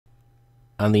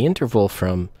On the interval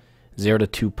from 0 to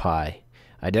 2 pi,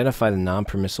 identify the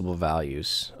non-permissible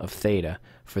values of theta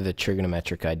for the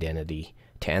trigonometric identity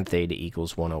tan theta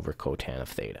equals 1 over cotan of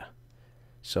theta.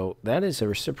 So that is a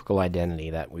reciprocal identity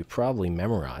that we probably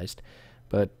memorized,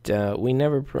 but we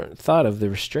never thought of the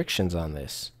restrictions on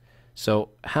this. So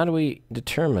how do we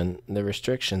determine the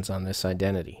restrictions on this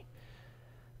identity?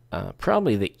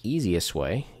 Probably the easiest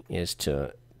way is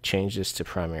to change this to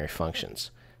primary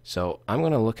functions. So I'm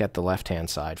going to look at the left-hand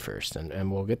side first,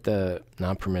 and we'll get the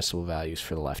non-permissible values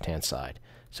for the left-hand side.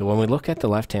 So when we look at the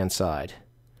left-hand side,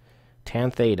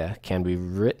 tan theta can be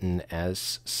written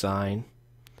as sine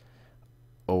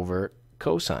over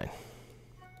cosine.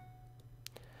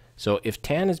 So if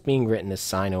tan is being written as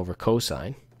sine over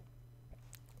cosine,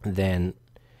 then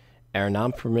our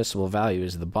non-permissible value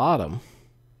is the bottom.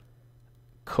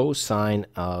 Cosine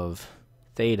of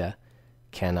theta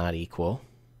cannot equal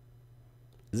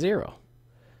 0.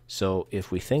 So if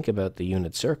we think about the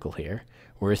unit circle here,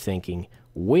 we're thinking,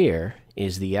 where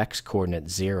is the x-coordinate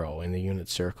 0 in the unit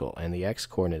circle? And the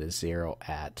x-coordinate is 0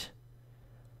 at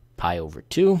pi over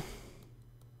 2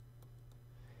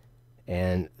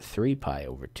 and 3 pi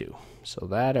over 2. So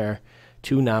that are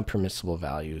two non-permissible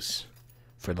values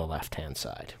for the left-hand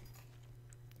side.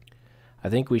 I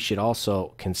think we should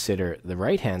also consider the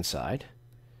right-hand side.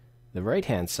 The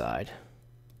right-hand side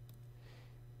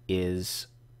is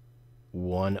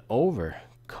 1 over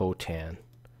cotan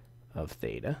of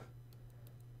theta,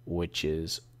 which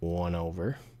is 1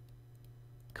 over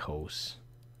cos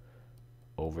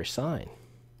over sine.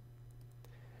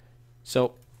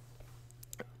 So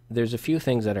there's a few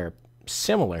things that are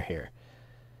similar here.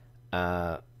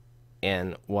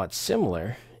 And what's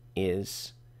similar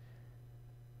is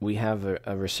we have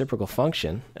a reciprocal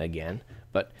function again,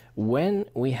 but when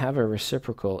we have a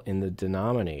reciprocal in the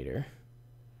denominator,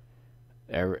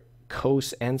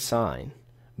 cos and sine,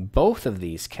 both of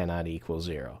these cannot equal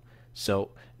 0.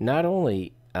 So not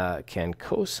only can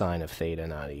cosine of theta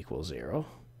not equal 0,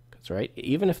 that's right,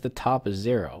 even if the top is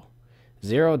 0,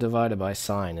 0 divided by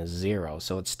sine is 0,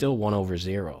 so it's still 1 over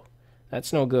 0.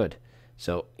 That's no good.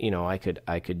 So, you know, I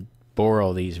could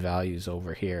borrow these values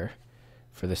over here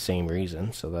for the same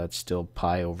reason, so that's still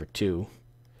pi over 2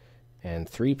 and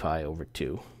 3 pi over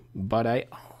 2. But I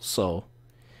also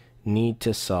need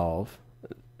to solve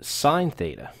sine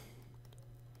theta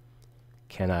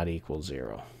cannot equal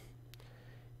 0.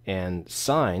 And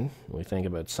sine, when we think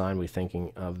about sine, we're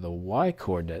thinking of the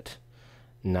y-coordinate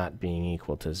not being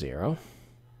equal to 0.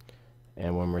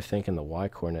 And when we're thinking the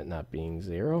y-coordinate not being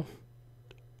 0,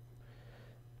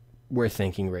 we're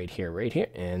thinking right here,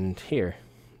 and here.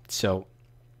 So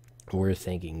we're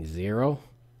thinking 0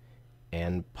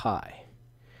 and pi.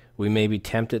 We may be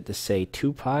tempted to say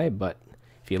 2 pi, but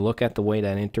if you look at the way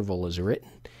that interval is written,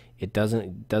 it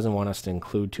doesn't want us to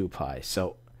include 2 pi.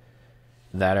 So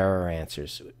that are our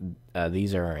answers.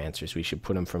 These are our answers. We should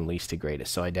put them from least to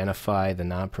greatest. So identify the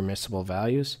non-permissible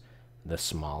values. The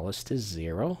smallest is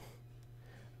 0.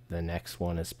 The next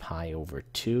one is pi over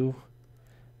 2.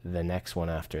 The next one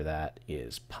after that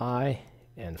is pi.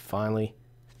 And finally,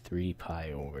 3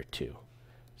 pi over 2.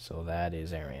 So that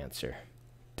is our answer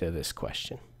to this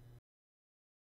question.